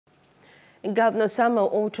Governor Samuel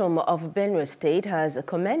Ortom of Benue State has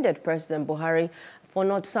commended President Buhari for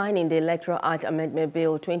not signing the Electoral Act Amendment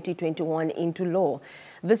Bill 2021 into law.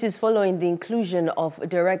 This is following the inclusion of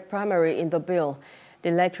direct primary in the bill. The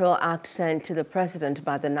Electoral Act sent to the President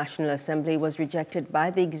by the National Assembly was rejected by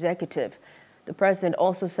the Executive. The President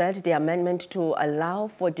also said the amendment to allow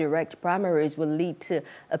for direct primaries will lead to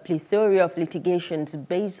a plethora of litigations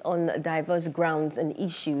based on diverse grounds and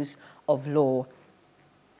issues of law.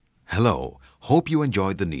 Hello, hope you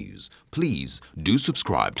enjoyed the news. Please do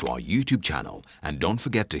subscribe to our YouTube channel and don't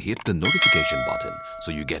forget to hit the notification button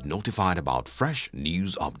so you get notified about fresh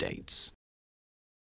news updates.